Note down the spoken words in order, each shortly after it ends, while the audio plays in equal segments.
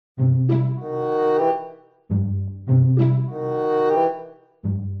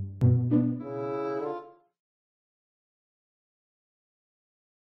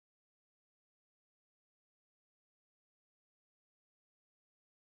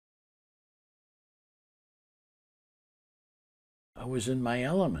I was in my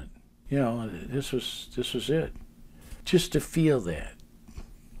element. You know, this was it. Just to feel that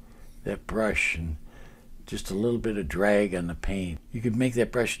brush and just a little bit of drag on the paint. You could make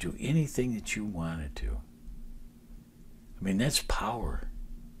that brush do anything that you wanted to. I mean, that's power.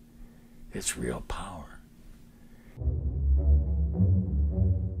 It's real power.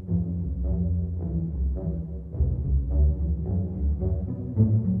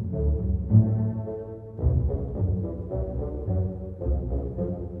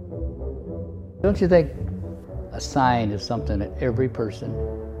 Don't you think a sign is something that every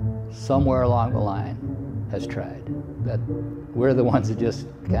person somewhere along the line has tried? That we're the ones that just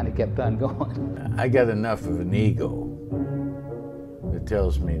kind of kept on going. I got enough of an ego that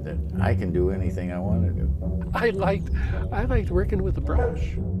tells me that I can do anything I want to do. I liked working with the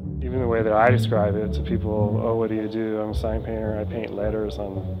brush. Even the way that I describe it to people, oh, what do you do? I'm a sign painter, I paint letters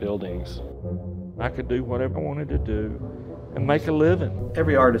on buildings. I could do whatever I wanted to do and make a living.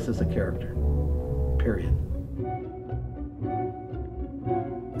 Every artist is a character, period.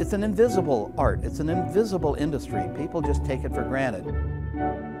 It's an invisible art. It's an invisible industry. People just take it for granted.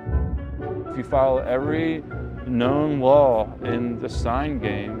 If you follow every known law in the sign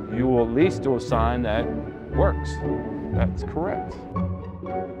game, you will at least do a sign that works. That's correct.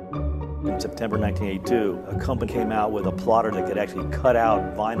 In September 1982, a company came out with a plotter that could actually cut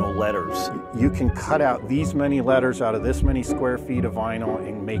out vinyl letters. You can cut out these many letters out of this many square feet of vinyl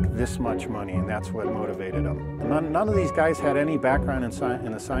and make this much money, and that's what motivated them. None of these guys had any background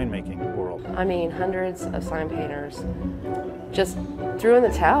in the sign-making world. I mean, hundreds of sign painters just threw in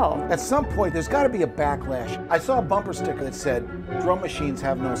the towel. At some point, there's got to be a backlash. I saw a bumper sticker that said, "Drum machines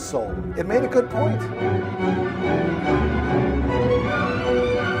have no soul." It made a good point.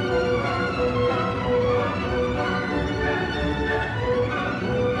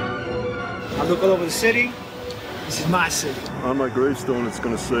 I look all over the city. This is my city. On my gravestone, it's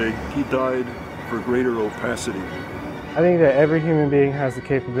going to say, "He died for greater opacity." I think that every human being has the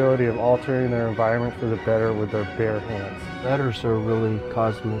capability of altering their environment for the better with their bare hands. Letters are really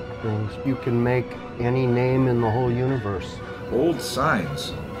cosmic things. You can make any name in the whole universe. Old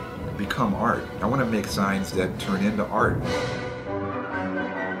signs become art. I want to make signs that turn into art.